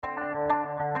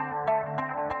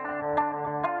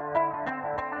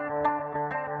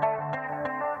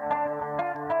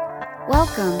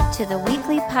Welcome to the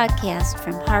weekly podcast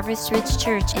from Harvest Ridge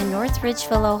Church in North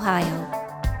Ridgeville, Ohio.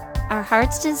 Our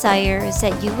heart's desire is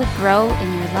that you would grow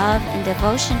in your love and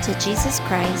devotion to Jesus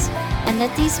Christ, and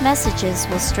that these messages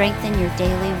will strengthen your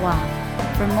daily walk.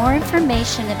 For more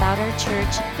information about our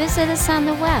church, visit us on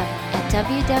the web at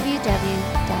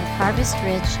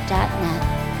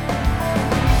www.harvestridge.net.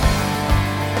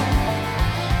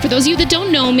 For those of you that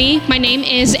don't know me, my name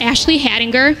is Ashley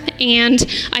Hadinger, and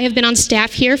I have been on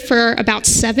staff here for about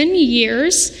 7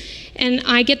 years, and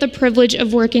I get the privilege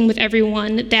of working with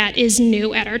everyone that is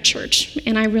new at our church,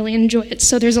 and I really enjoy it.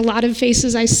 So there's a lot of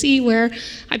faces I see where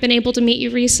I've been able to meet you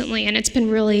recently, and it's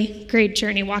been really great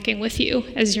journey walking with you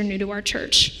as you're new to our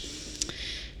church.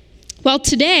 Well,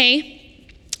 today,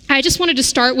 I just wanted to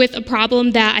start with a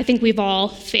problem that I think we've all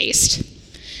faced.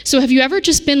 So have you ever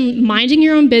just been minding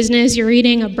your own business, you're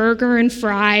eating a burger and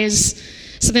fries,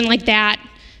 something like that,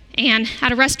 and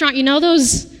at a restaurant, you know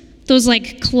those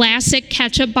like classic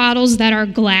ketchup bottles that are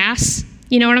glass?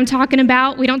 You know what I'm talking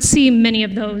about? We don't see many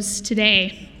of those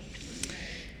today.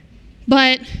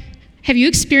 But have you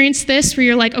experienced this where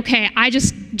you're like, okay, I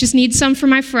just need some for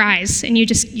my fries, and you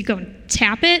go and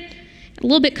tap it, a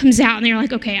little bit comes out, and you're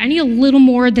like, okay, I need a little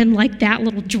more than like that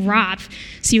little drop.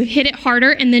 So you hit it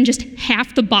harder, and then just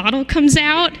half the bottle comes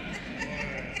out.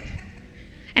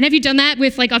 And have you done that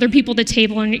with like other people at the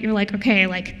table, and you're like, okay,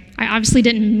 like I obviously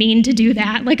didn't mean to do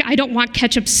that. Like I don't want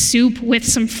ketchup soup with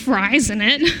some fries in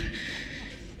it.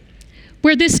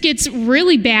 Where this gets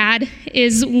really bad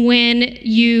is when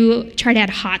you try to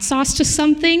add hot sauce to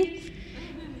something.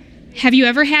 Have you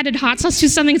ever added hot sauce to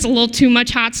something? It's a little too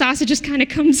much hot sauce. It just kind of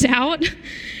comes out.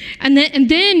 And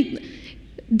then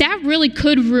that really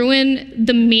could ruin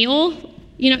the meal.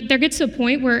 You know, there gets to a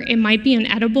point where it might be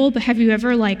inedible, but have you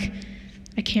ever like,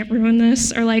 I can't ruin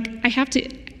this, or like, I have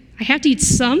to eat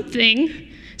something.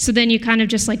 So then you kind of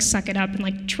just like suck it up and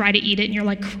like try to eat it, and you're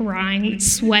like crying and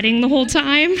sweating the whole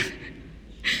time.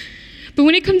 But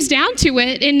when it comes down to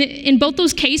it, in both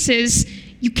those cases,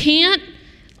 you can't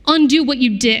undo what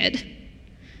you did.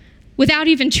 Without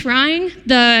even trying,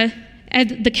 the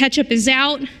ketchup is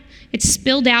out, it's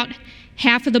spilled out,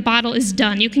 half of the bottle is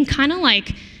done. You can kind of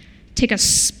like take a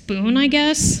spoon, I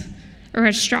guess, or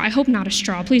a straw. I hope not a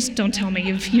straw. Please don't tell me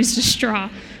you've used a straw.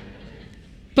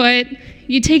 But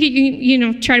you take it,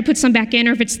 you try to put some back in,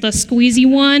 or if it's the squeezy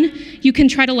one, you can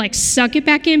try to like suck it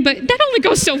back in, but that only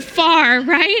goes so far,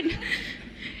 right?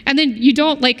 And then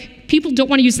people don't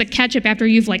want to use the ketchup after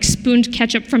you've like spooned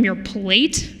ketchup from your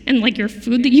plate and like your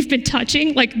food that you've been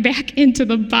touching like back into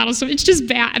the bottle. So it's just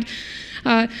bad.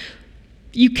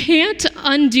 You can't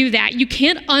undo that. You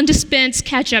can't undispense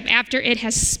ketchup after it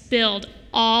has spilled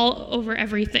all over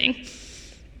everything.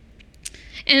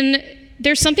 And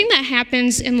there's something that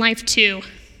happens in life too.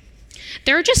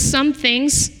 There are just some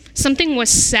things, something was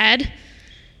said,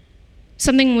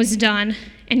 something was done,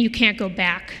 and you can't go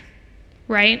back,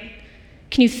 right?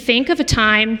 Can you think of a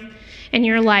time in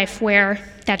your life where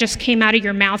that just came out of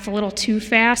your mouth a little too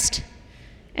fast,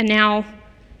 and now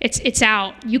it's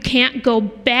out? You can't go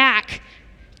back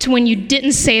to when you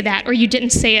didn't say that, or you didn't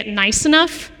say it nice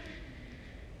enough.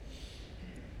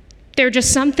 There are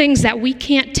just some things that we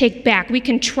can't take back. We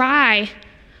can try,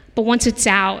 but once it's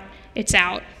out, it's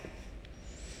out.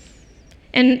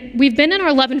 And we've been in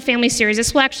our Love and Family series.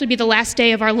 This will actually be the last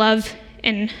day of our Love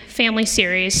and Family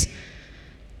series.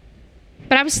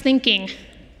 But I was thinking,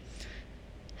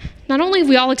 not only have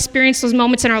we all experienced those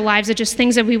moments in our lives of just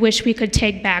things that we wish we could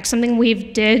take back, something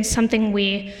we did, something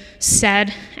we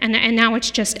said, and now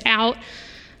it's just out.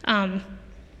 But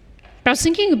I was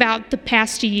thinking about the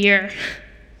past year.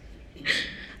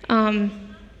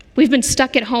 We've been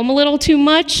stuck at home a little too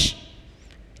much,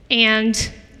 and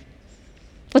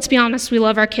let's be honest, we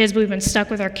love our kids, but we've been stuck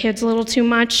with our kids a little too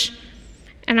much.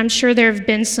 And I'm sure there have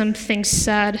been some things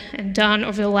said and done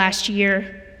over the last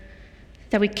year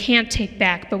that we can't take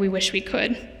back, but we wish we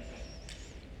could.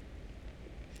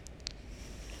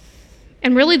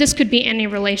 And really, this could be any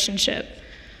relationship.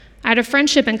 I had a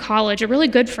friendship in college, a really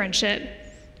good friendship,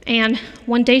 and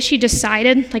one day she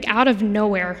decided, like out of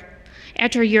nowhere,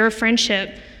 after a year of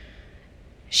friendship,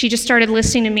 she just started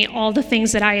listing to me all the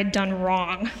things that I had done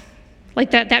wrong.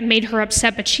 Like that made her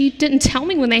upset, but she didn't tell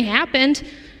me when they happened.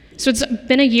 So it's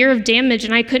been a year of damage,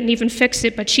 and I couldn't even fix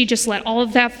it, but she just let all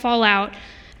of that fall out,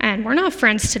 and we're not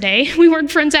friends today. We weren't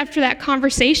friends after that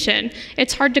conversation.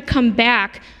 It's hard to come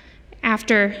back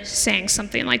after saying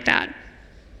something like that.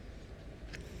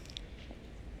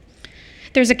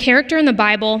 There's a character in the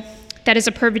Bible that is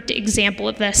a perfect example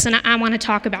of this, and I want to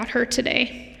talk about her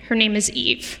today. Her name is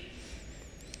Eve.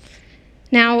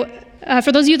 Now,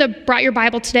 For those of you that brought your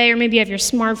Bible today, or maybe you have your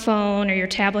smartphone or your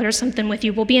tablet or something with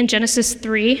you, we'll be in Genesis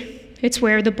 3. It's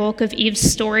where the bulk of Eve's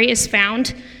story is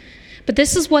found. But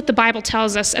this is what the Bible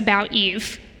tells us about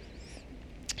Eve.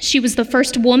 She was the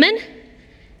first woman.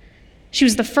 She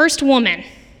was the first woman.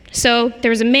 So there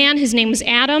was a man, his name was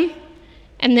Adam,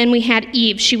 and then we had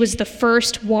Eve. She was the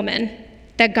first woman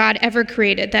that God ever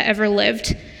created, that ever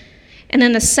lived. And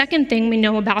then the second thing we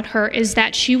know about her is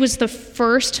that she was the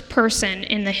first person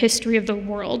in the history of the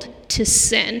world to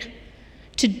sin,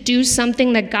 to do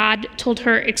something that God told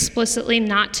her explicitly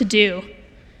not to do.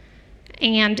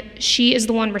 And she is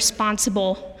the one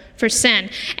responsible for sin.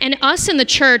 And us in the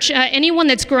church, anyone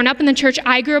that's grown up in the church,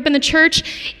 I grew up in the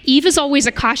church, Eve is always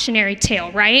a cautionary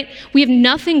tale, right? We have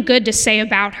nothing good to say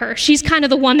about her. She's kind of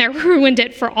the one that ruined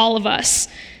it for all of us.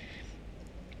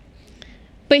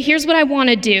 But here's what I want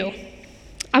to do.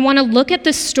 I want to look at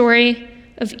the story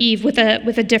of Eve with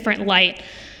a different light.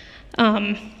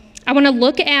 I want to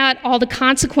look at all the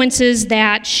consequences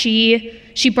that she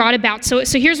brought about. So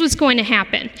here's what's going to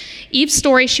happen. Eve's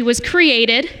story, she was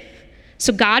created.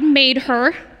 So God made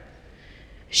her.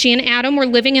 She and Adam were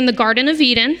living in the Garden of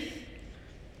Eden.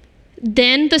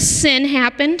 Then the sin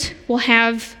happened. We'll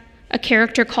have a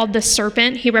character called the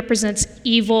serpent. He represents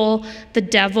evil, the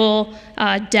devil,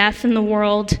 death in the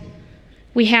world.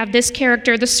 We have this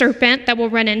character, the serpent, that we'll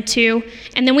run into.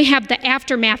 And then we have the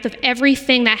aftermath of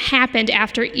everything that happened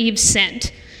after Eve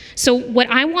sinned. So what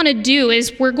I want to do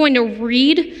is we're going to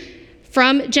read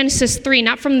from Genesis 3,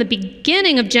 not from the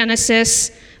beginning of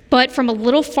Genesis, but from a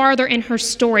little farther in her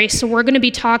story. So we're going to be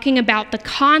talking about the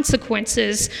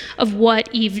consequences of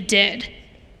what Eve did.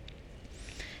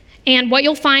 And what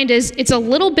you'll find is it's a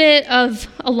little bit of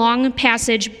a long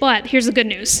passage, but here's the good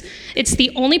news. It's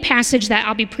the only passage that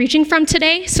I'll be preaching from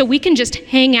today, so we can just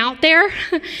hang out there,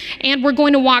 and we're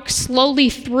going to walk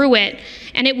slowly through it.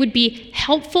 And it would be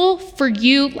helpful for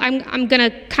you. I'm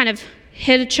going to kind of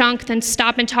hit a chunk, then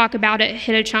stop and talk about it,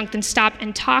 hit a chunk, then stop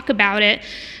and talk about it,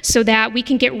 so that we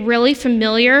can get really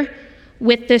familiar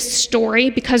with this story,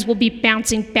 because we'll be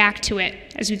bouncing back to it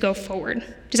as we go forward.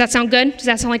 Does that sound good? Does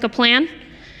that sound like a plan?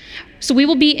 So we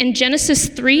will be in Genesis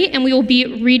 3, and we will be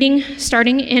reading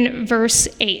starting in verse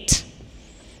 8.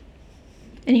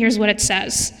 And here's what it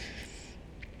says.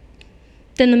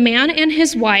 Then the man and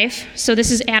his wife, so this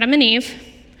is Adam and Eve,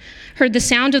 heard the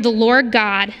sound of the Lord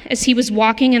God as he was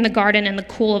walking in the garden in the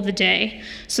cool of the day.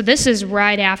 So this is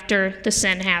right after the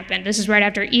sin happened. This is right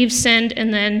after Eve sinned,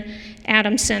 and then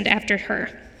Adam sinned after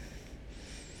her.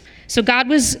 So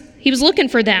he was looking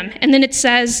for them. And then it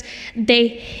says, they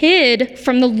hid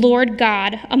from the Lord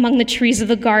God among the trees of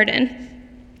the garden.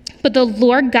 But the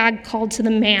Lord God called to the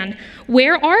man,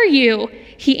 "Where are you?"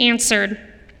 He answered,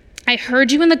 "I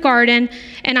heard you in the garden,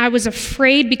 and I was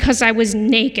afraid because I was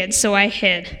naked, so I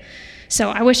hid." So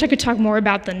I wish I could talk more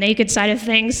about the naked side of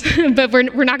things, but we're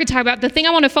not going to talk about it. The thing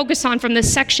I want to focus on from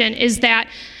this section is that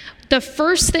the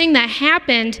first thing that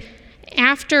happened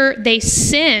after they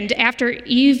sinned, after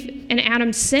Eve and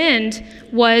Adam sinned,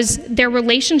 was their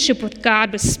relationship with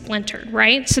God was splintered,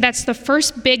 right? So that's the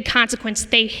first big consequence.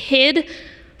 They hid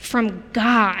from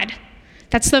God.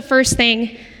 That's the first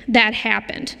thing that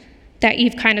happened, that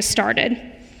Eve kind of started.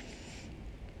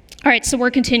 All right, so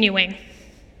we're continuing.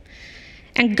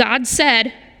 And God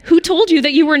said, "Who told you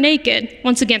that you were naked?"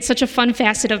 Once again, such a fun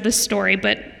facet of this story,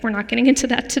 but we're not getting into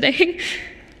that today.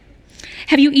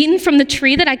 "Have you eaten from the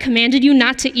tree that I commanded you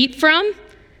not to eat from?"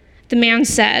 The man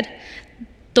said,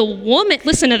 "The woman,"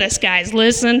 listen to this, guys,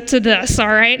 listen to this,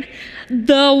 all right?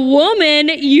 "The woman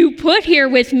you put here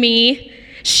with me,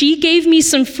 she gave me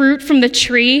some fruit from the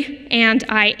tree, and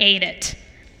I ate it."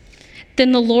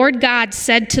 Then the Lord God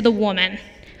said to the woman,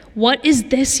 "What is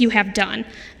this you have done?"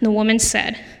 And the woman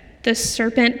said, "The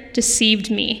serpent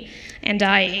deceived me, and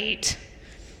I ate."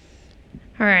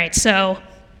 All right, so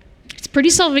it's pretty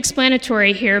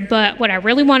self-explanatory here, but what I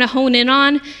really want to hone in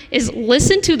on is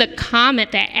listen to the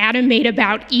comment that Adam made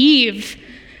about Eve.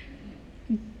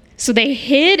 So they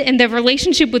hid, and their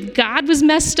relationship with God was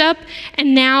messed up,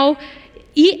 and now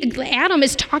Adam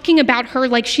is talking about her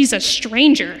like she's a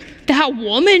stranger. "That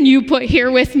woman you put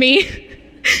here with me."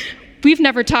 We've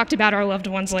never talked about our loved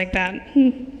ones like that.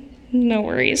 No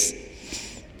worries.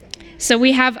 So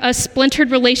we have a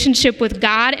splintered relationship with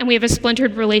God, and we have a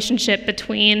splintered relationship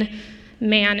between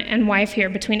man and wife here,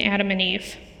 between Adam and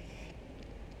Eve.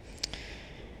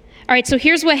 All right, so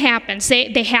here's what happens.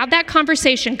 They have that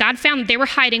conversation. God found them. They were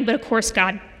hiding, but of course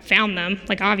God found them.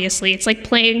 Like, obviously. It's like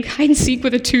playing hide and seek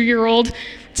with a 2-year-old.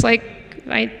 It's like,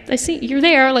 I see, you're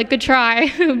there. Like, good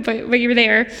try, but you're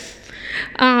there.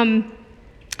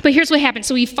 But here's what happens.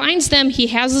 So he finds them. He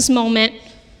has this moment.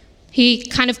 He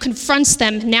kind of confronts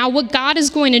them. Now what God is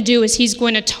going to do is he's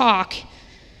going to talk,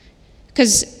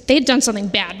 because they had done something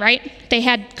bad, right? They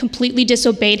had completely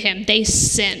disobeyed him. They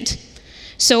sinned.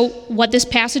 So what this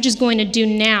passage is going to do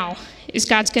now is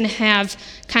God's going to have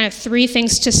kind of three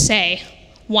things to say.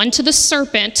 One to the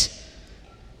serpent,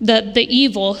 the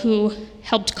evil who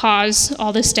helped cause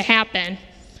all this to happen.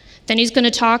 Then he's going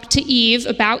to talk to Eve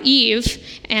about Eve,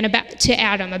 and to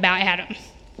Adam about Adam.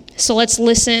 So let's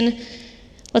listen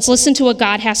to what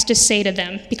God has to say to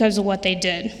them because of what they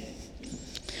did.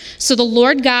 So the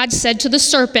Lord God said to the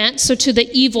serpent, so to the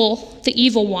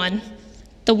evil one,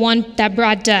 the one that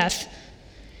brought death,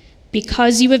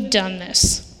 because you have done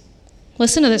this.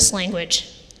 Listen to this language.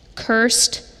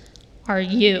 Cursed are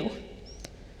you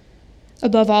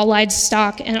above all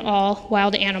livestock and all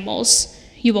wild animals.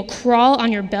 You will crawl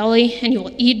on your belly, and you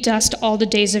will eat dust all the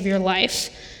days of your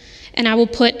life. And I will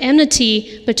put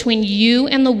enmity between you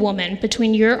and the woman,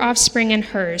 between your offspring and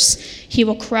hers. He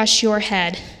will crush your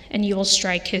head, and you will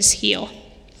strike his heel.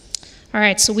 All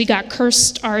right, so we got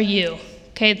cursed are you.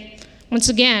 Okay, once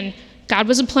again, God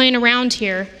wasn't playing around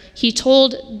here. He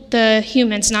told the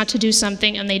humans not to do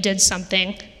something, and they did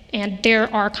something. And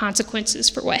there are consequences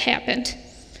for what happened.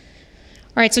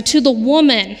 All right, so to the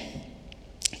woman,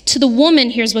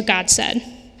 here's what God said.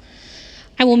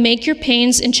 I will make your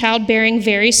pains in childbearing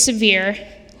very severe.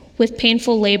 With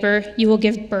painful labor, you will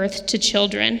give birth to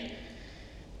children.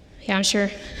 Yeah, I'm sure.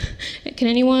 Can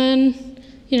anyone,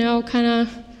 kind of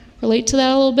relate to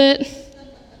that a little bit?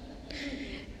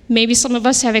 Maybe some of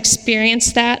us have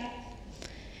experienced that.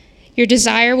 Your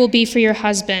desire will be for your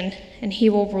husband, and he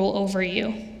will rule over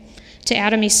you. To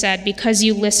Adam he said, because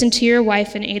you listened to your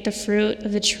wife and ate the fruit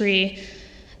of the tree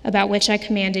about which I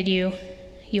commanded you,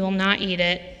 you will not eat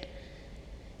it.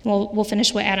 We'll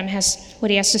finish what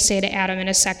he has to say to Adam in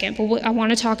a second. But I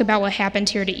want to talk about what happened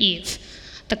here to Eve.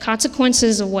 The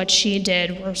consequences of what she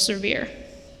did were severe.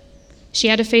 She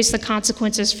had to face the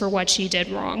consequences for what she did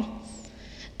wrong.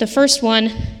 The first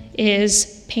one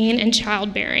is pain in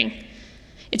childbearing.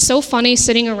 It's so funny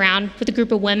sitting around with a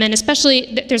group of women,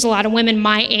 especially there's a lot of women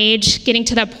my age getting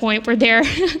to that point where they're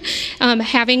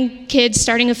having kids,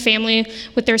 starting a family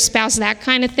with their spouse, that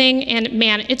kind of thing. And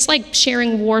man, it's like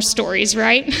sharing war stories,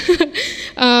 right?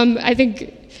 I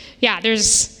think,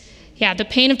 the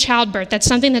pain of childbirth. That's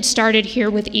something that started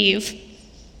here with Eve.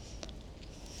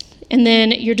 And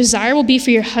then your desire will be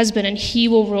for your husband, and he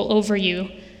will rule over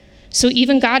you. So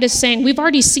even God is saying, we've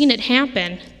already seen it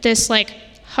happen. This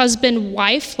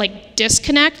husband-wife,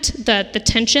 disconnect, the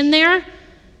tension there.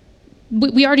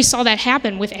 We already saw that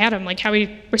happen with Adam, how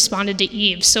he responded to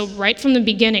Eve. So right from the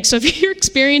beginning. So if you're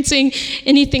experiencing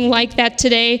anything like that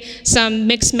today, some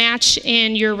mixed match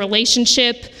in your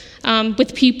relationship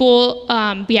with people,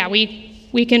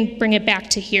 we can bring it back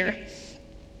to here.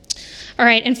 All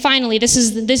right, and finally, this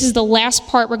is the last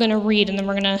part we're going to read, and then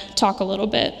we're going to talk a little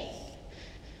bit.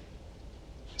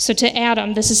 So to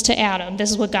Adam, this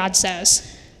is what God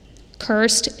says.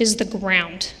 Cursed is the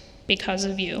ground because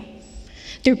of you.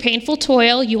 Through painful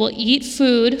toil, you will eat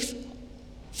food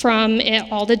from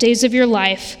it all the days of your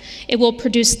life. It will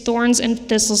produce thorns and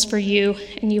thistles for you,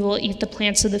 and you will eat the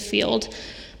plants of the field.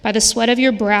 By the sweat of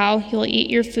your brow, you will eat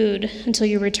your food until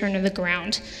you return to the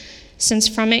ground, since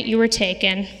from it you were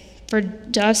taken. For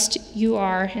dust you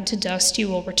are, and to dust you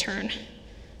will return.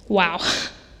 Wow.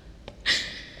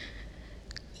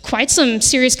 Quite some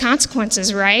serious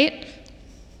consequences, right?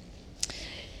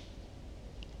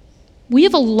 We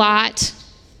have a lot,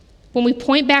 when we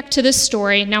point back to this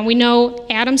story, now we know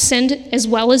Adam sinned as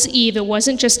well as Eve. It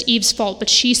wasn't just Eve's fault, but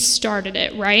she started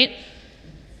it, right?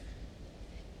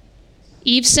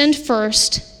 Eve sinned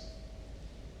first.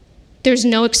 There's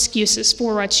no excuses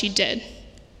for what she did.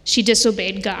 She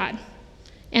disobeyed God.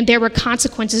 And there were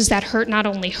consequences that hurt not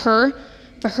only her,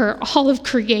 but all of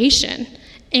creation.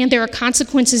 And there are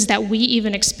consequences that we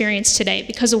even experience today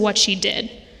because of what she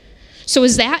did. So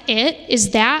is that it?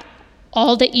 Is that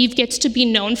all that Eve gets to be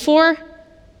known for?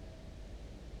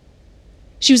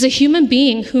 She was a human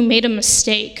being who made a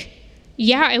mistake.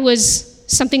 Yeah, it was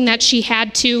something that she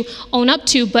had to own up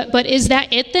to, but is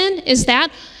that it then? Is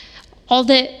that all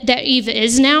that Eve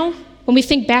is now? When we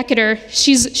think back at her,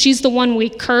 she's the one we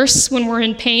curse when we're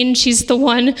in pain. She's the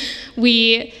one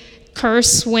we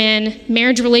curse when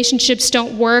marriage relationships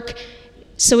don't work.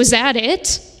 So is that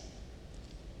it?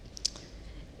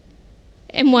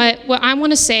 And what I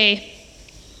want to say,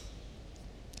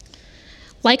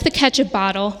 like the ketchup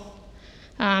bottle,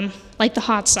 like the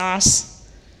hot sauce,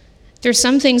 there's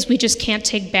some things we just can't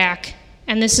take back.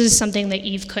 And this is something that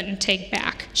Eve couldn't take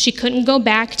back. She couldn't go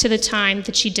back to the time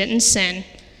that she didn't sin.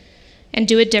 and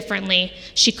do it differently.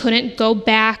 She couldn't go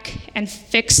back and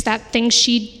fix that thing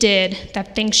she did,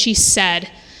 that thing she said.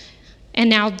 And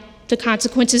now the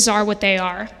consequences are what they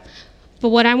are. But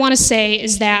what I want to say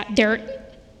is that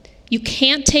you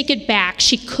can't take it back.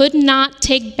 She could not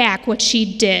take back what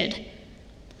she did.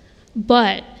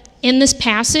 But in this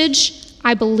passage,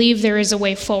 I believe there is a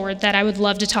way forward that I would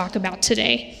love to talk about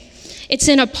today. It's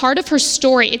in a part of her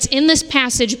story. It's in this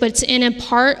passage, but it's in a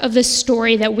part of the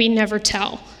story that we never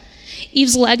tell.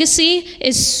 Eve's legacy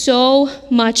is so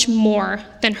much more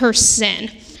than her sin.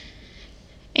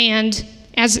 And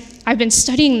as I've been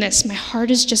studying this, my heart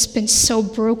has just been so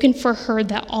broken for her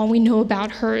that all we know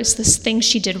about her is this thing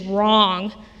she did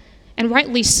wrong. And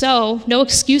rightly so, no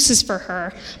excuses for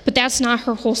her, but that's not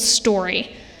her whole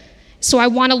story. So I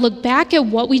want to look back at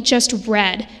what we just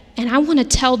read, and I want to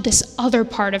tell this other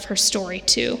part of her story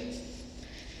too.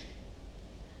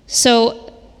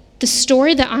 So the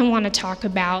story that I want to talk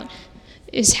about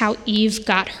is how Eve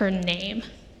got her name.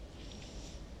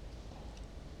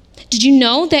 Did you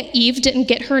know that Eve didn't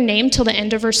get her name till the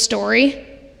end of her story?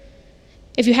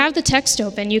 If you have the text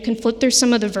open, you can flip through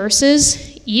some of the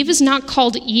verses. Eve is not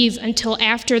called Eve until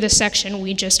after the section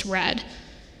we just read.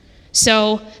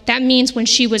 So that means when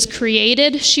she was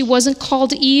created, she wasn't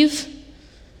called Eve.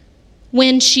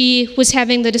 When she was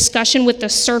having the discussion with the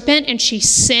serpent and she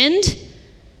sinned,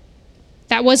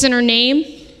 that wasn't her name.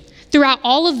 Throughout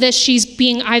all of this, she's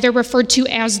being either referred to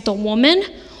as the woman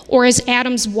or as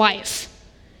Adam's wife.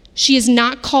 She is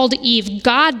not called Eve.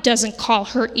 God doesn't call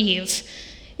her Eve.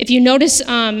 If you notice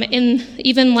in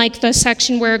even like the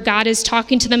section where God is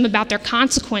talking to them about their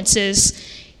consequences,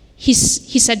 he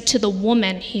said to the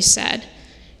woman, he said,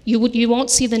 you won't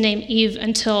see the name Eve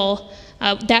until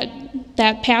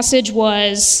that passage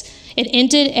it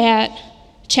ended at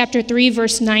chapter 3,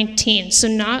 verse 19. So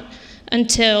not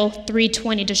until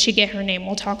 3:20 does she get her name.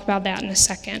 We'll talk about that in a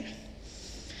second.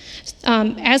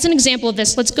 As an example of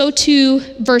this, let's go to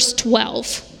verse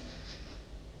 12.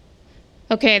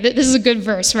 Okay, this is a good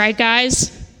verse, right,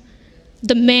 guys?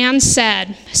 The man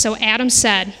said, so Adam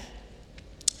said,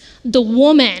 the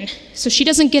woman, so she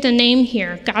doesn't get a name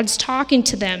here. God's talking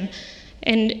to them.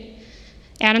 And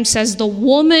Adam says, the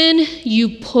woman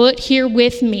you put here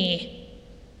with me,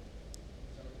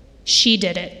 she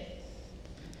did it.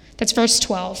 That's verse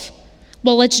 12.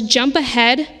 Well, let's jump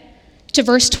ahead to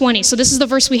verse 20. So this is the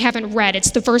verse we haven't read.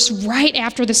 It's the verse right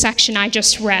after the section I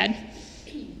just read.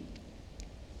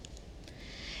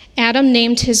 Adam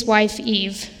named his wife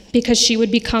Eve because she would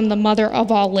become the mother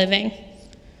of all living.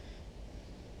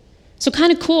 So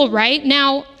kind of cool, right?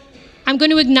 Now, I'm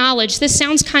going to acknowledge this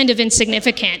sounds kind of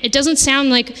insignificant. It doesn't sound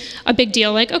like a big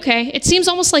deal. Like, okay, it seems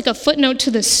almost like a footnote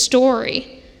to the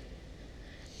story.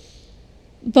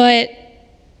 But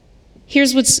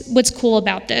here's what's cool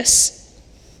about this.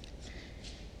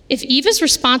 If Eve is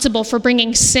responsible for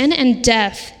bringing sin and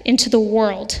death into the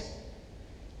world,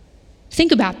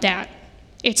 think about that.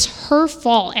 It's her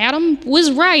fault. Adam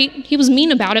was right. He was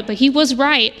mean about it, but he was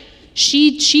right.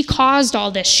 She caused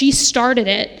all this. She started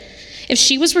it. If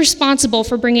she was responsible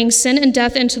for bringing sin and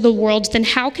death into the world, then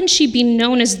how can she be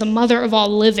known as the mother of all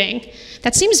living?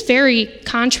 That seems very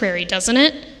contrary, doesn't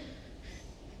it?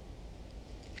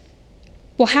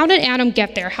 Well, how did Adam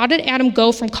get there? How did Adam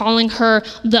go from calling her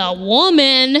the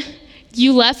woman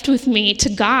you left with me to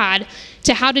God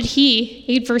to how did he,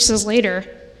 8 verses later,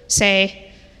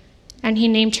 say, and he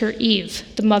named her Eve,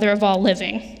 the mother of all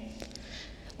living?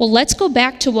 Well, let's go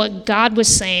back to what God was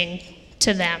saying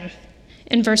to them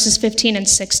in verses 15 and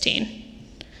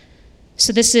 16.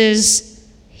 So this is,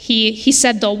 he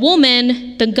said the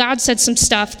woman, then God said some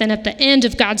stuff, then at the end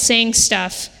of God saying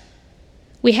stuff,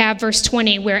 we have verse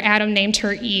 20 where Adam named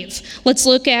her Eve. Let's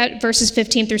look at verses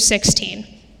 15 through 16.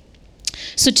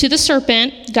 So to the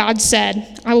serpent, God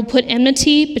said, I will put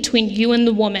enmity between you and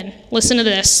the woman. Listen to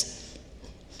this.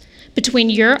 Between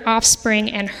your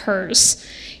offspring and hers.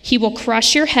 He will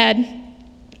crush your head,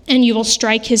 and you will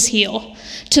strike his heel.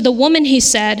 To the woman, he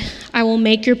said, I will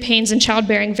make your pains in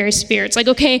childbearing very severe. It's like,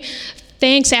 okay,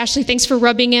 thanks, Ashley. Thanks for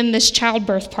rubbing in this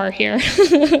childbirth part here.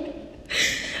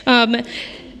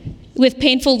 With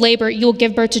painful labor, you will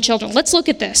give birth to children. Let's look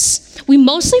at this. We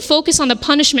mostly focus on the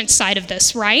punishment side of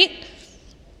this, right?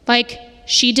 Like,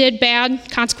 she did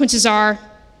bad, consequences are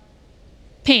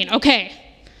pain. Okay.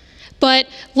 But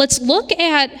let's look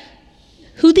at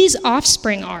who these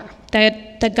offspring are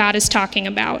that God is talking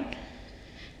about.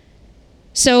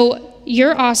 So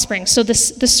your offspring, so the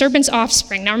serpent's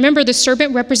offspring. Now remember, the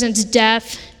serpent represents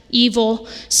death, evil.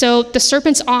 So the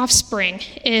serpent's offspring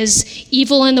is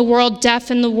evil in the world, death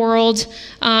in the world.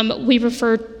 We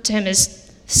refer to him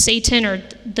as Satan or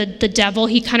the devil.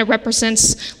 He kind of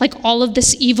represents like all of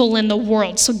this evil in the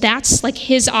world. So that's like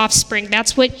his offspring.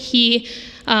 That's what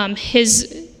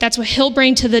that's what he'll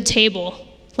bring to the table,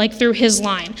 like through his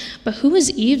line. But who is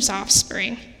Eve's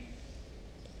offspring?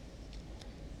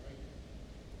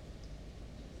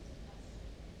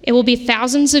 It will be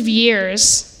thousands of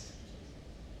years,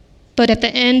 but at the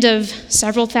end of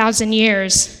several thousand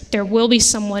years, there will be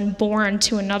someone born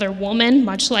to another woman,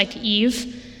 much like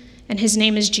Eve, and his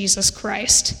name is Jesus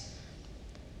Christ.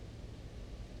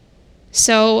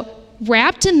 So,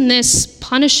 wrapped in this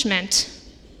punishment,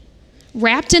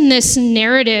 wrapped in this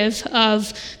narrative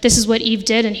of this is what Eve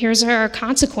did and here's our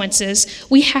consequences,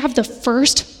 we have the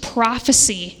first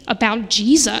prophecy about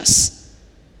Jesus.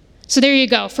 So there you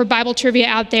go. For Bible trivia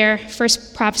out there,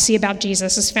 first prophecy about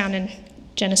Jesus is found in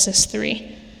Genesis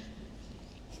 3.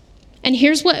 And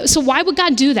so why would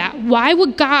God do that? Why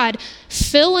would God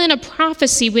fill in a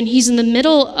prophecy when he's in the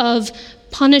middle of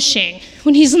punishing,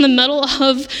 when he's in the middle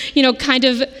of, kind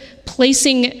of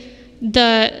placing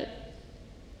the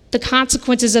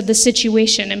consequences of the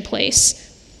situation in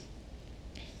place?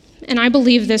 And I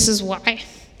believe this is why.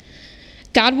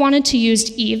 God wanted to use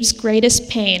Eve's greatest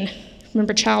pain.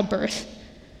 Remember childbirth.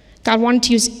 God wanted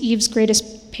to use Eve's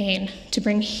greatest pain to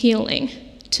bring healing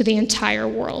to the entire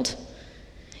world.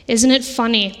 Isn't it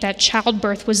funny that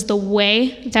childbirth was the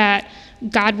way that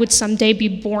God would someday be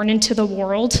born into the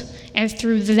world, and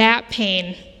through that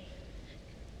pain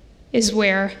is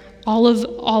where all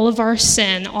of our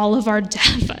sin, all of our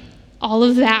death, all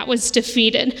of that was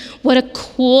defeated. What a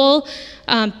cool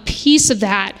piece of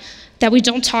that we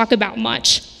don't talk about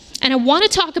much. And I want to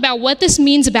talk about what this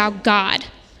means about God.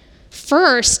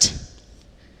 First,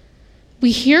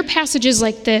 we hear passages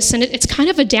like this, and it's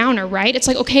kind of a downer, right? It's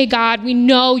like, okay, God, we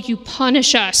know you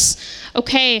punish us.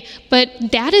 Okay, but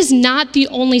that is not the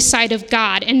only side of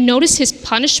God. And notice his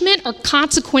punishment are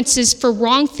consequences for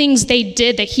wrong things they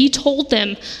did that he told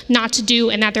them not to do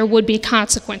and that there would be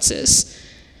consequences.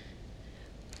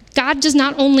 God does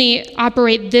not only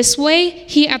operate this way,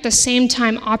 he at the same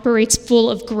time operates full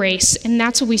of grace, and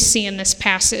that's what we see in this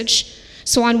passage.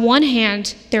 So on one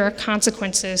hand, there are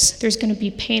consequences. There's going to be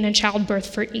pain in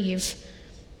childbirth for Eve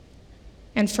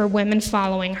and for women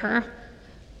following her.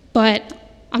 But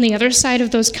on the other side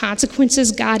of those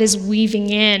consequences, God is weaving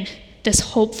in this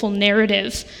hopeful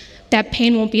narrative that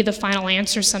pain won't be the final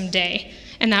answer someday,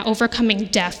 and that overcoming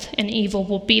death and evil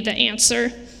will be the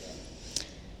answer.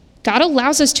 God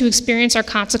allows us to experience our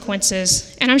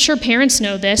consequences, and I'm sure parents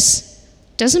know this.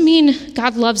 Doesn't mean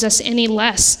God loves us any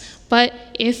less, but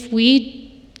if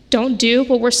we don't do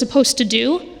what we're supposed to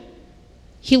do,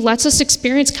 he lets us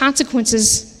experience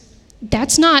consequences.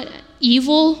 That's not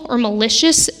evil or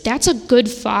malicious. That's a good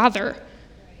father.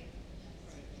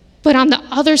 But on the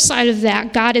other side of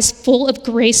that, God is full of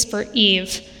grace for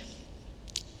Eve.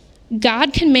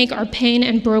 God can make our pain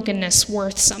and brokenness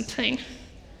worth something.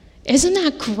 Isn't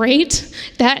that great?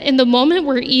 That in the moment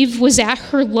where Eve was at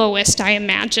her lowest, I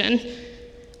imagine,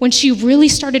 when she really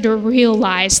started to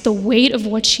realize the weight of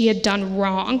what she had done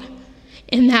wrong,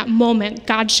 in that moment,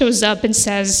 God shows up and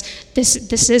says,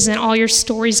 this isn't all your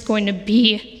story's going to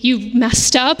be. You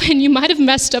messed up, and you might have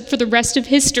messed up for the rest of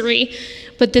history,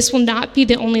 but this will not be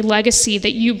the only legacy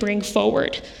that you bring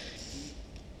forward.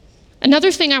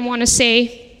 Another thing I want to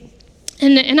say,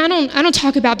 and I don't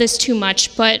talk about this too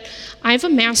much, but I have a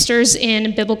master's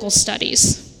in biblical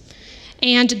studies.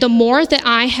 And the more that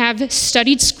I have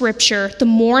studied scripture, the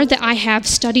more that I have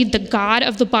studied the God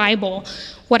of the Bible,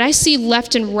 what I see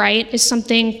left and right is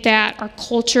something that our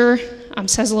culture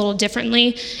says a little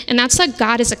differently, and that's that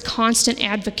God is a constant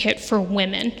advocate for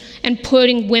women and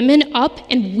putting women up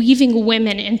and weaving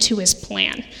women into his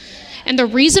plan. And the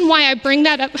reason why I bring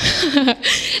that up,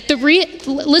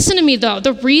 listen to me though,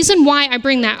 the reason why I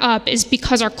bring that up is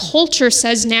because our culture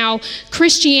says now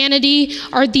Christianity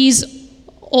are these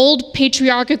old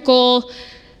patriarchal,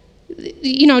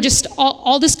 just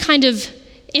all this kind of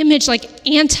image, like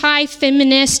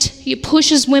anti-feminist, he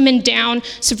pushes women down,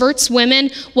 subverts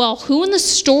women. Well, who in the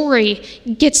story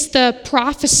gets the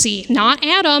prophecy? Not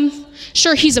Adam.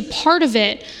 Sure, he's a part of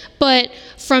it, but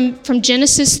from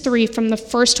Genesis 3, from the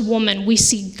first woman, we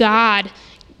see God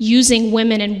using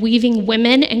women and weaving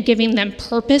women and giving them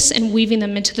purpose and weaving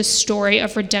them into the story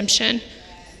of redemption.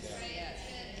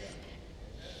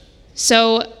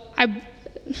 So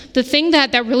the thing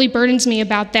that really burdens me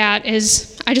about that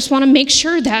is I just want to make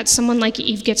sure that someone like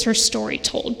Eve gets her story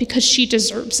told because she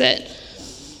deserves it.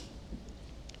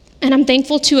 And I'm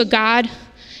thankful to a God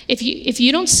If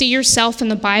you don't see yourself in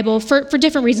the Bible for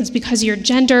different reasons, because of your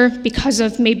gender, because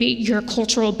of maybe your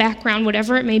cultural background,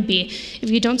 whatever it may be, if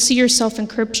you don't see yourself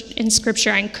in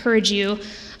Scripture, I encourage you,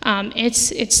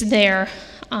 it's there.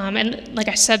 And like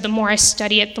I said, the more I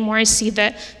study it, the more I see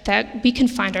that we can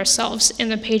find ourselves in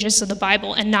the pages of the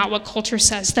Bible and not what culture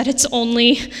says, that it's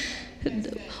only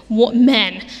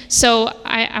men. So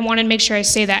I wanted to make sure I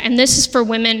say that. And this is for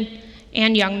women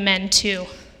and young men too.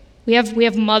 We have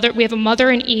a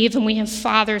mother in Eve, and we have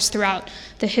fathers throughout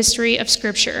the history of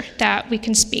Scripture that we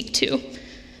can speak to,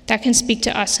 that can speak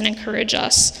to us and encourage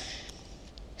us.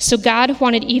 So God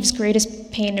wanted Eve's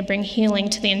greatest pain to bring healing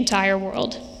to the entire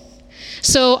world.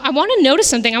 So I want to notice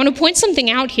something. I want to point something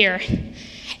out here.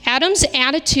 Adam's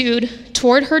attitude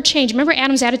toward her changed. Remember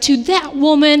Adam's attitude? That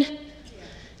woman.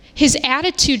 His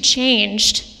attitude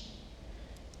changed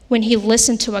when he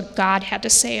listened to what God had to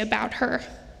say about her.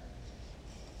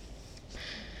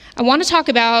 I want to talk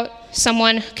about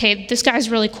someone, okay, this guy's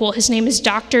really cool. His name is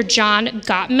Dr. John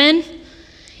Gottman.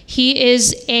 He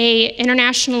is an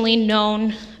internationally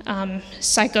known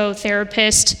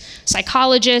psychotherapist,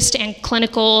 psychologist, and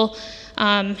clinical.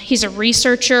 He's a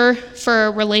researcher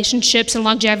for relationships and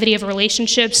longevity of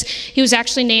relationships. He was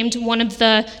actually named one of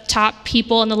the top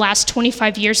people in the last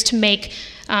 25 years to make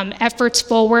efforts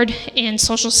forward in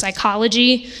social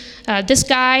psychology. This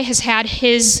guy has had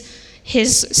his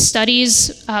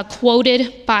studies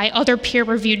quoted by other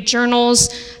peer-reviewed journals.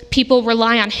 People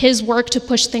rely on his work to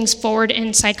push things forward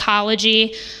in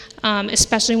psychology,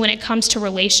 especially when it comes to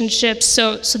relationships.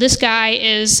 So this guy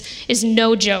is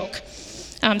no joke.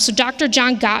 So Dr.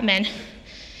 John Gottman,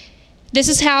 this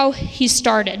is how he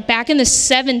started. Back in the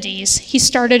 70s, he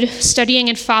started studying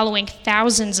and following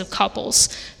thousands of couples.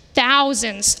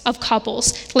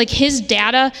 Like his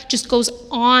data just goes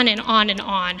on and on and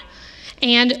on.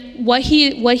 And what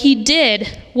he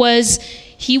did was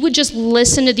he would just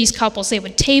listen to these couples. They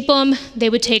would tape them, they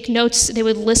would take notes, they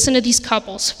would listen to these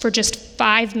couples for just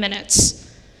 5 minutes.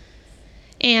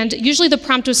 And usually the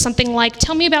prompt was something like,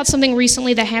 tell me about something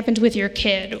recently that happened with your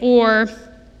kid, or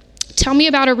tell me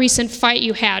about a recent fight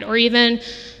you had, or even,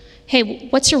 hey,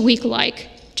 what's your week like?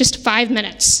 Just 5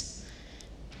 minutes.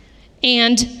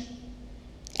 And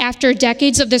after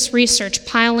decades of this research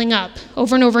piling up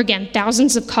over and over again,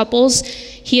 thousands of couples,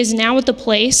 he is now at the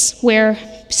place where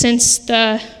since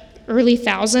the early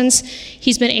thousands,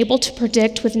 he's been able to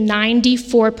predict with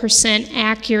 94%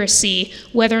 accuracy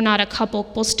whether or not a couple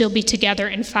will still be together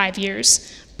in 5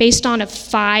 years, based on a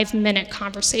 5-minute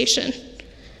conversation.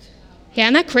 Yeah,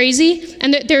 isn't that crazy?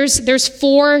 And there's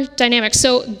 4 dynamics.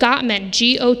 So Gottman,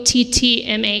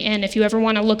 Gottman, if you ever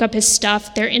want to look up his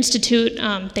stuff, their institute,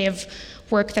 they have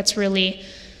work that's really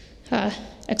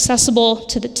accessible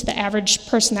to the average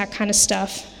person, that kind of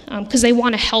stuff, because they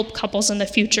want to help couples in the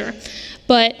future.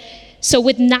 But so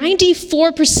with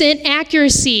 94%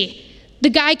 accuracy, the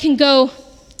guy can go,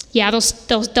 yeah,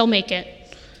 they'll make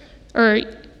it, or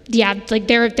yeah, like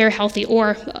they're healthy,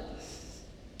 or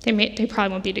they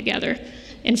probably won't be together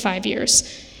in 5 years.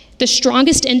 The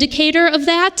strongest indicator of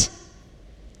that,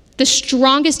 the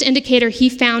strongest indicator he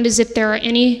found is if there are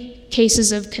any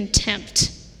cases of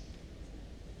contempt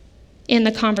in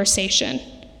the conversation.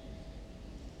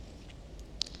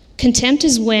 Contempt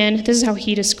is when, this is how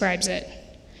he describes it,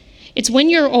 it's when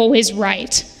you're always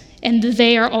right and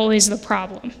they are always the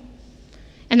problem.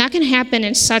 And that can happen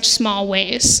in such small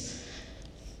ways.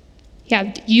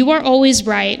 Yeah, you are always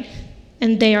right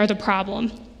and they are the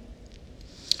problem.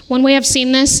 One way I've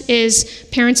seen this is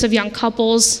parents of young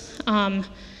couples, a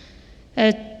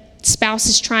spouse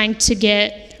is trying to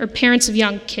get, or parents of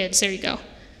young kids, there you go.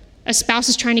 A spouse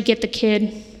is trying to get the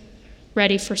kid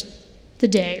ready for the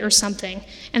day or something,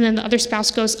 and then the other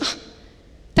spouse goes, oh,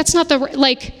 that's not the right,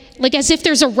 like as if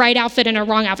there's a right outfit and a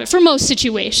wrong outfit for most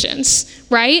situations,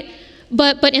 right?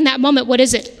 But in that moment, what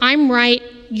is it? I'm right,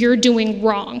 you're doing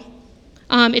wrong.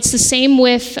 It's the same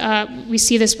with, we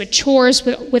see this with chores,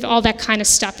 with all that kind of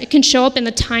stuff. It can show up in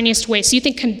the tiniest way. So you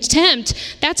think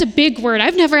contempt, that's a big word.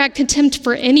 I've never had contempt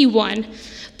for anyone.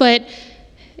 But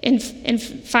in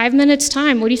 5 minutes'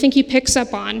 time, what do you think he picks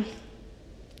up on?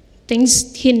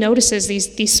 Things he notices,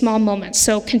 these small moments.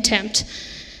 So contempt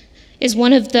is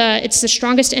it's the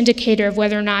strongest indicator of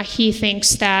whether or not he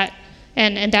thinks that,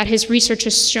 and that his research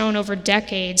has shown over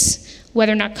decades,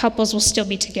 whether or not couples will still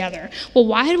be together. Well,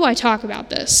 why do I talk about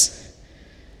this?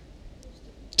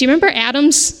 Do you remember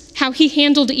how he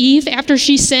handled Eve after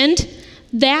she sinned?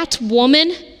 That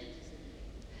woman,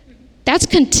 that's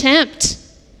contempt.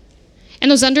 And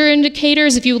those under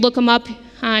indicators, if you look them up,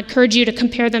 I encourage you to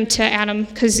compare them to Adam,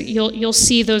 because you'll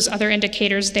see those other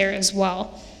indicators there as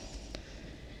well.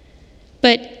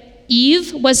 But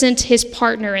Eve wasn't his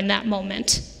partner in that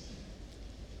moment.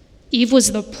 Eve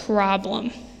was the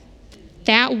problem.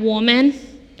 That woman,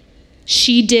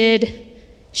 she did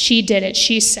it.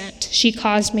 She sinned. She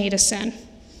caused me to sin.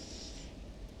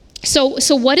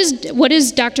 So what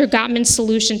is Dr. Gottman's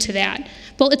solution to that?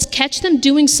 Well, it's catch them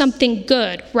doing something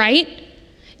good, right?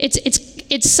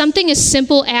 It's something as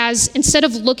simple as, instead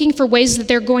of looking for ways that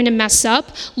they're going to mess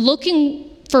up, looking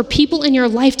for people in your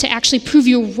life to actually prove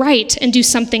you right and do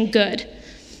something good.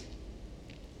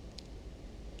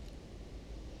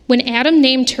 When Adam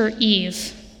named her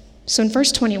Eve, so in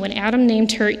verse 20, when Adam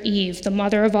named her Eve, the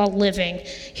mother of all living,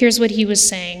 here's what he was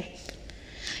saying.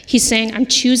 He's saying, I'm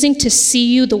choosing to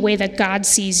see you the way that God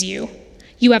sees you.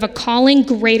 You have a calling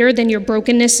greater than your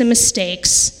brokenness and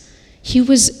mistakes. He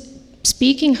was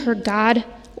speaking her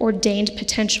God-ordained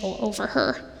potential over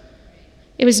her.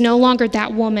 It was no longer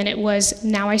that woman. It was,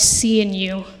 now I see in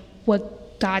you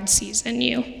what God sees in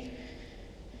you.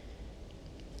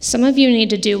 Some of you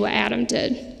need to do what Adam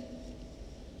did.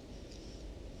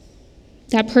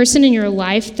 That person in your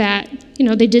life that,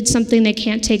 they did something they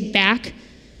can't take back,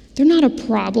 they're not a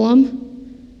problem.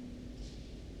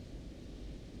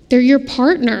 They're your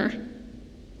partner.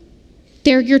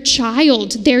 They're your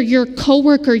child. They're your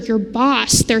coworker, your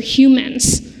boss. They're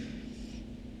humans.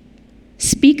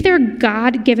 Speak their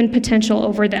God-given potential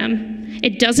over them.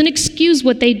 It doesn't excuse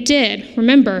what they did.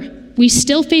 Remember, we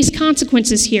still face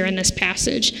consequences here in this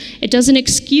passage. It doesn't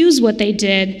excuse what they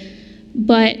did,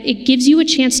 but it gives you a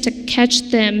chance to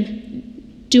catch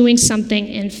them doing something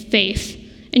in faith.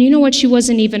 And you know what? She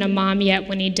wasn't even a mom yet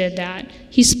when he did that.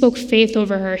 He spoke faith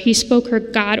over her. He spoke her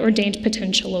God-ordained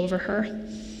potential over her.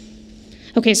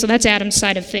 Okay, so that's Adam's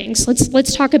side of things.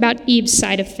 Let's talk about Eve's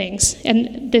side of things.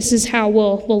 And this is how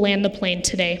we'll land the plane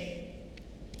today.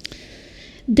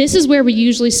 This is where we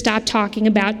usually stop talking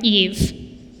about Eve.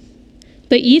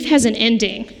 But Eve has an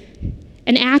ending.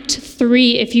 An Act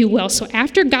 3, if you will. So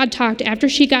after God talked, after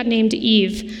she got named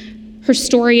Eve, her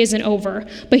story isn't over.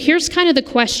 But here's kind of the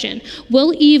question.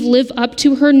 Will Eve live up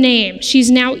to her name? She's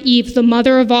now Eve, the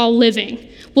mother of all living.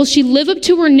 Will she live up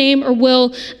to her name, or will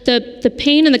the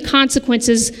pain and the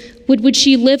consequences, would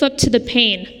she live up to the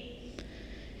pain?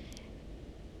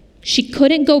 She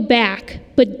couldn't go back,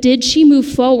 but did she move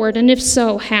forward? And if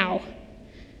so, how?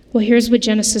 Well, here's what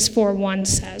Genesis 4:1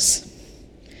 says.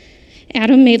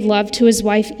 Adam made love to his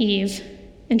wife Eve,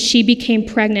 and she became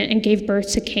pregnant and gave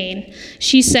birth to Cain.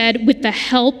 She said, with the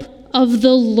help of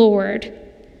the Lord,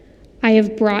 I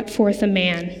have brought forth a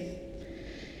man.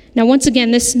 Now, once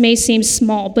again, this may seem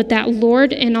small, but that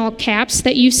Lord in all caps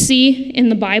that you see in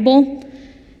the Bible,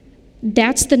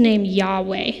 that's the name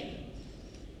Yahweh.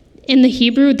 In the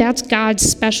Hebrew, that's God's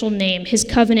special name, his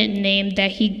covenant name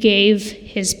that he gave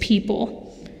his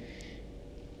people.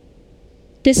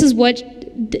 This is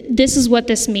what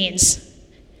this means.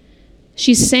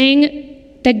 She's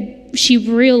saying that she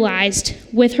realized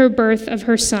with her birth of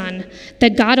her son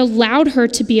that God allowed her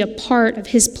to be a part of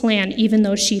his plan even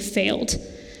though she failed.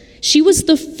 She was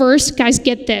the first, guys,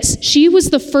 get this, she was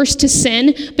the first to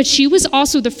sin, but she was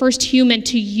also the first human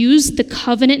to use the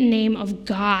covenant name of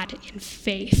God in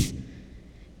faith.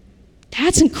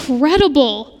 That's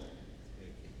incredible.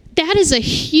 That is a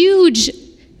huge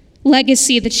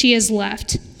legacy that she has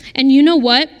left. And you know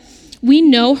what? We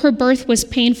know her birth was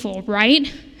painful,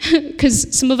 right?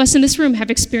 Because some of us in this room have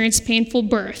experienced painful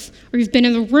birth, or you've been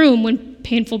in the room when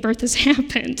painful birth has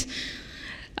happened.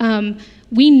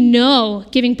 We know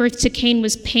giving birth to Cain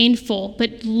was painful,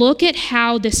 but look at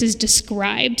how this is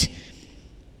described.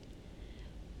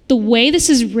 The way this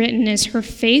is written is her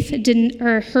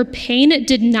pain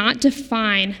did not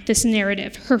define this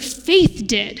narrative. Her faith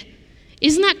did.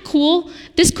 Isn't that cool?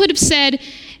 This could have said,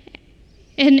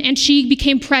 and she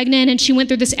became pregnant and she went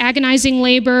through this agonizing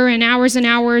labor and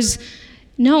hours.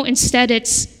 No, instead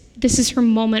this is her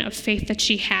moment of faith that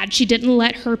she had. She didn't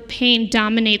let her pain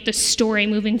dominate the story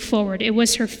moving forward. It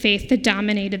was her faith that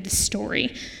dominated the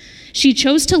story. She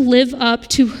chose to live up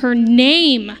to her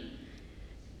name,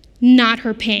 not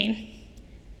her pain.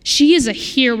 She is a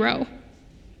hero.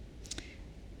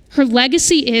 Her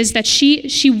legacy is that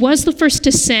she was the first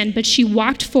to sin, but she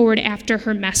walked forward after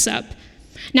her mess up.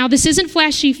 Now, this isn't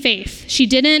flashy faith. She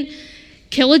didn't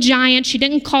kill a giant. She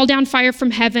didn't call down fire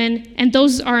from heaven. And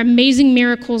those are amazing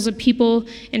miracles of people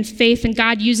in faith and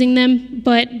God using them.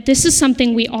 But this is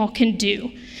something we all can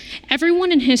do.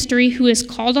 Everyone in history who has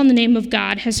called on the name of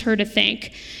God has heard a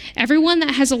thank. Everyone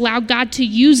that has allowed God to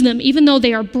use them, even though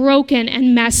they are broken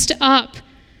and messed up,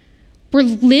 we're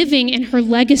living in her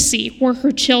legacy. We're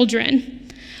her children.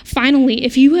 Finally,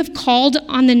 if you have called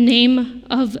on the name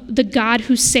of the God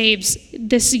who saves,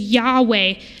 this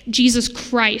Yahweh, Jesus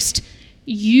Christ,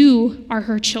 you are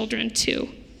her children too.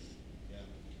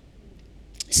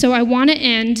 So I want to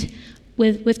end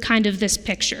with kind of this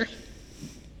picture.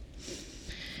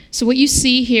 So what you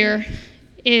see here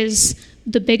is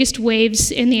the biggest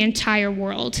waves in the entire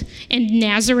world in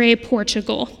Nazaré,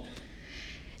 Portugal.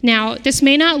 Now, this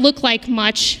may not look like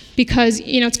much because,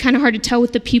 it's kind of hard to tell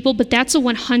with the people, but that's a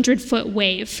 100-foot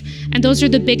wave. And those are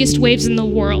the biggest waves in the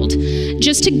world.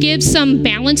 Just to give some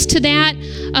balance to that,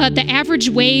 the average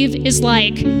wave is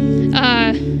like,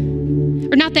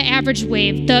 or not the average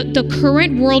wave, the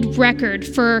current world record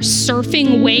for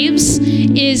surfing waves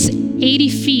is 80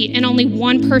 feet, and only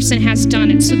one person has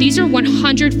done it. So these are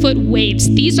 100-foot waves.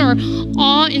 These are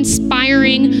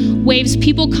awe-inspiring waves.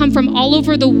 People come from all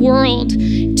over the world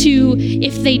to,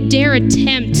 if they dare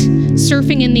attempt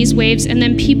surfing in these waves, and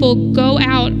then people go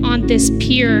out on this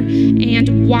pier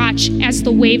and watch as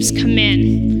the waves come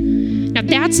in. Now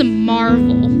that's a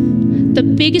marvel. The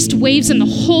biggest waves in the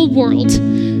whole world.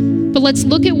 But let's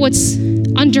look at what's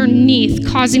underneath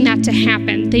causing that to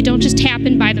happen. They don't just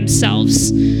happen by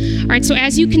themselves. All right, so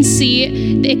as you can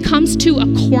see, it comes to a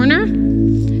corner.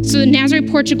 So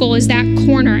Nazaré, Portugal is that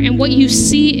corner, and what you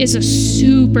see is a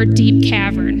super deep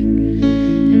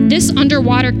cavern. This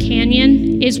underwater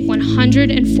canyon is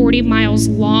 140 miles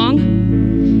long,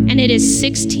 and it is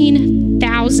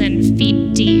 16,000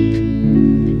 feet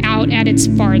deep out at its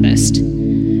farthest.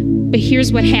 But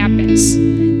here's what happens.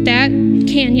 That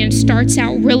canyon starts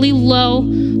out really low,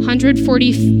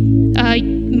 140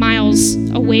 miles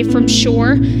away from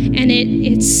shore, and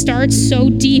it starts so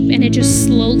deep and it just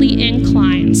slowly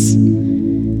inclines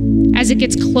as it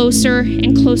gets closer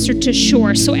and closer to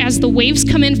shore. So as the waves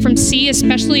come in from sea,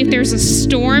 especially if there's a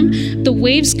storm, the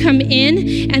waves come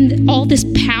in and all this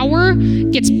power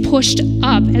gets pushed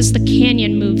up as the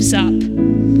canyon moves up.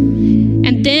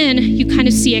 And then you kind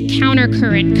of see a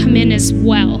countercurrent come in as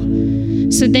well.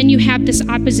 So then you have this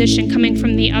opposition coming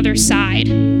from the other side.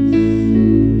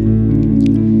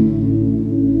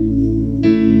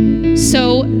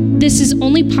 So this is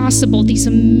only possible, these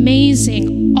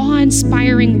amazing,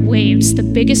 awe-inspiring waves, the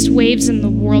biggest waves in the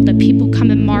world that people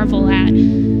come and marvel at,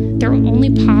 they're only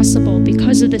possible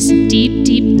because of this deep,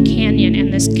 deep canyon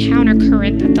and this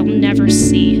countercurrent that they'll never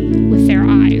see with their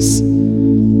eyes.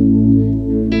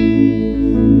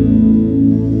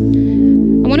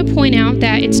 I want to point out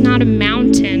that it's not a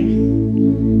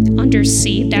mountain under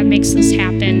sea that makes this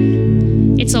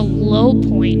happen. It's a low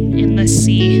point in the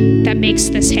sea that makes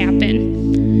this happen.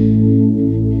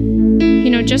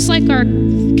 Just like our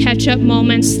catch-up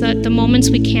moments, the moments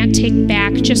we can't take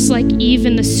back, just like Eve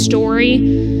in the story,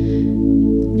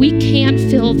 we can't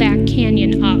fill that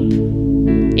canyon up.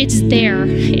 It's there.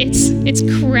 It's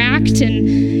cracked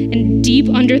and deep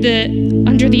under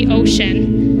the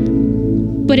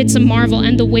ocean. But it's a marvel,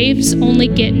 and the waves only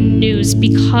get news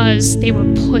because they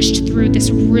were pushed through this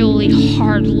really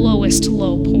hard, lowest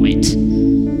low point.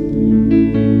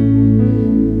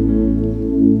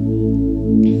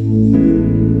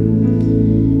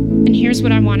 And here's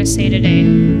what I want to say today.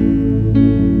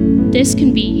 This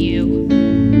can be you.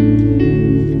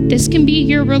 This can be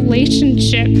your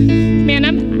relationship. Man,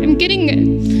 I'm getting...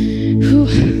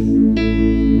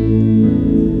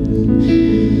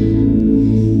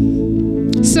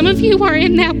 Some of you are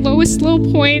in that lowest low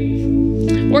point,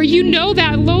 or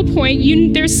that low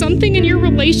point. There's something in your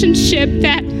relationship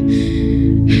that,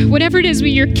 whatever it is,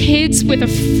 with your kids, with a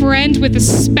friend, with a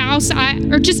spouse,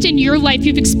 or just in your life,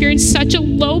 you've experienced such a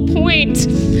low point.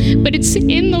 But it's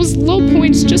in those low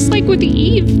points, just like with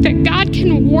Eve, that God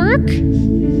can work.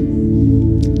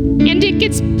 And it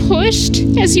gets pushed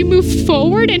as you move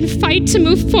forward and fight to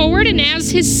move forward. And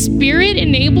as His Spirit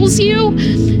enables you,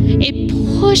 it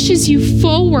pushes you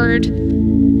forward,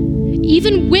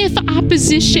 even with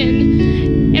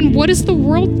opposition. And what does the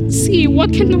world see?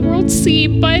 What can the world see?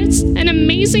 But it's an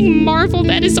amazing marvel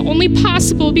that is only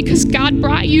possible because God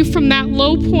brought you from that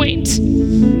low point.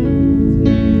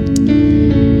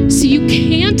 So you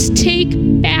can't take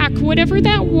back whatever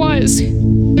that was.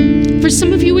 For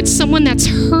some of you, it's someone that's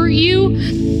hurt you.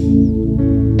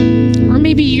 Or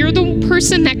maybe you're the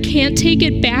person that can't take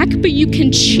it back, but you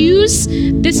can choose.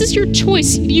 This is your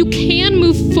choice. You can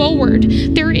move forward.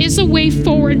 There is a way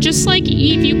forward. Just like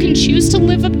Eve, you can choose to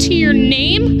live up to your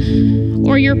name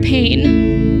or your pain.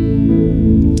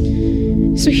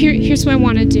 So here's what I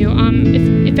want to do.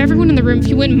 If everyone in the room, if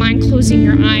you wouldn't mind closing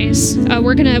your eyes,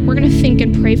 we're gonna think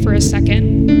and pray for a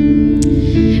second.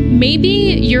 Maybe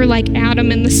you're like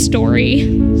Adam in the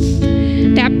story.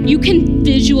 that you can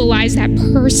visualize that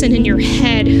person in your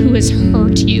head who has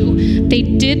hurt you. They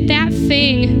did that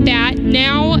thing that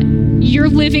now you're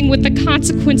living with the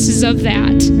consequences of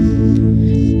that.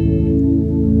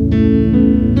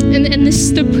 And this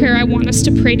is the prayer I want us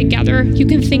to pray together. You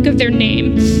can think of their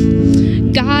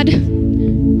name. God,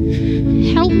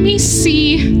 help me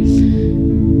see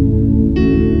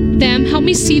them. Help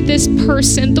me see this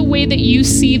person the way that you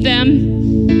see them.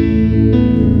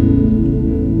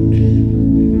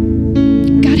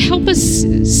 God, help us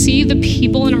see the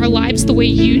people in our lives the way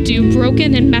you do,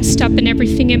 broken and messed up and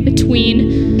everything in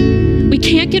between. We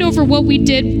can't get over what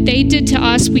they did to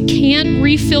us. We can't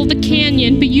refill the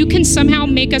canyon, but you can somehow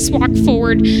make us walk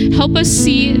forward. Help us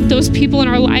see those people in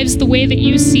our lives the way that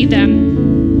you see them.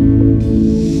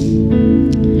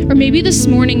 Or maybe this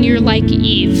morning you're like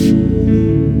Eve.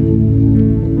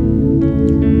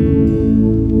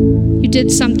 You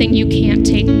did something you can't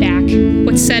take back.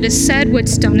 What's said is said,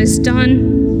 what's done is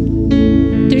done.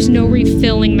 There's no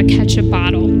refilling the ketchup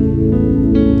bottle.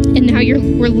 And now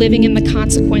we're living in the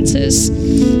consequences.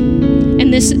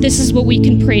 And this is what we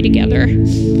can pray together.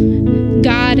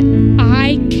 God,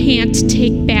 I can't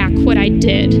take back what I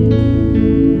did.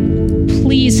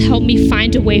 Please help me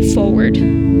find a way forward.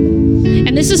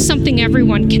 And this is something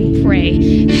everyone can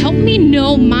pray. Help me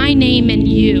know my name in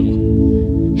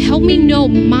you. Help me know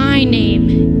my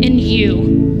name in you.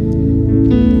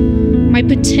 My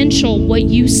potential, what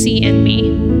you see in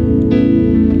me.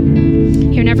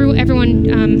 Here, and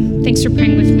everyone, thanks for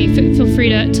praying with me. Feel free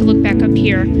to look back up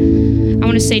here. I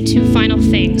want to say two final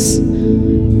things.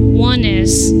 One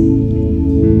is,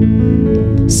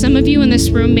 some of you in this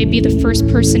room may be the first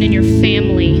person in your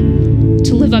family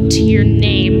to live up to your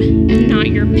name and not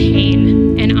your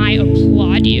pain, and I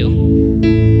applaud you.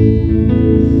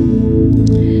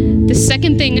 The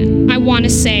second thing I want to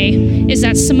say is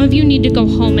that some of you need to go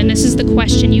home, and this is the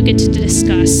question you get to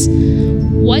discuss.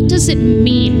 What does it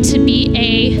mean to be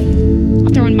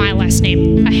I'll throw in my last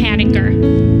name, a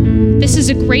Hadinger? This is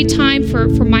a great time for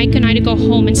Mike and I to go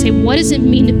home and say, what does it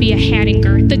mean to be a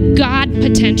Hadinger? The God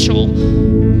potential.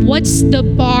 What's the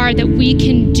bar that we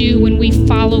can do when we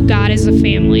follow God as a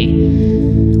family?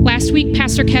 Last week,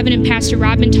 Pastor Kevin and Pastor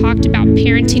Robin talked about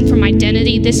parenting from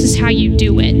identity. This is how you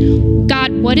do it.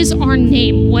 God, what is our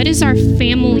name? What is our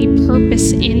family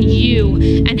purpose in you?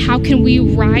 And how can we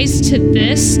rise to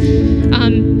this?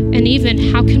 And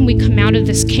even how can we come out of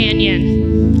this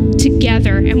canyon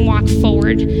together and walk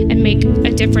forward and make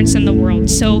a difference in the world?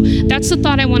 So that's the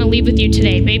thought I want to leave with you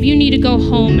today. Maybe you need to go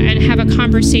home and have a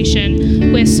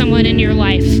conversation with someone in your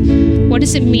life. What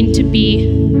does it mean to be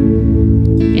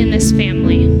in this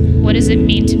family? What does it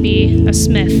mean to be a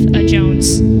Smith, a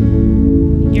Jones?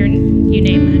 You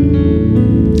name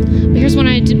it. But here's what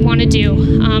I want to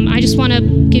do. I just want to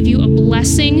give you a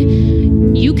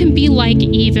blessing. You can be like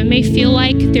Eve. It may feel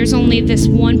like there's only this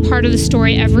one part of the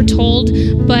story ever told,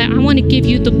 but I want to give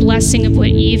you the blessing of what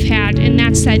Eve had, and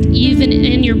that's that even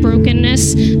in your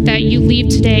brokenness, that you leave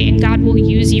today and God will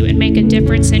use you and make a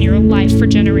difference in your life for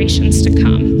generations to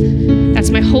come. That's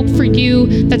my hope for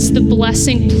you. That's the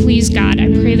blessing. Please, God, I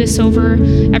pray this over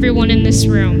everyone in this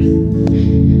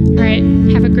room. All right,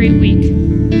 have a great week.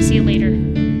 See you later.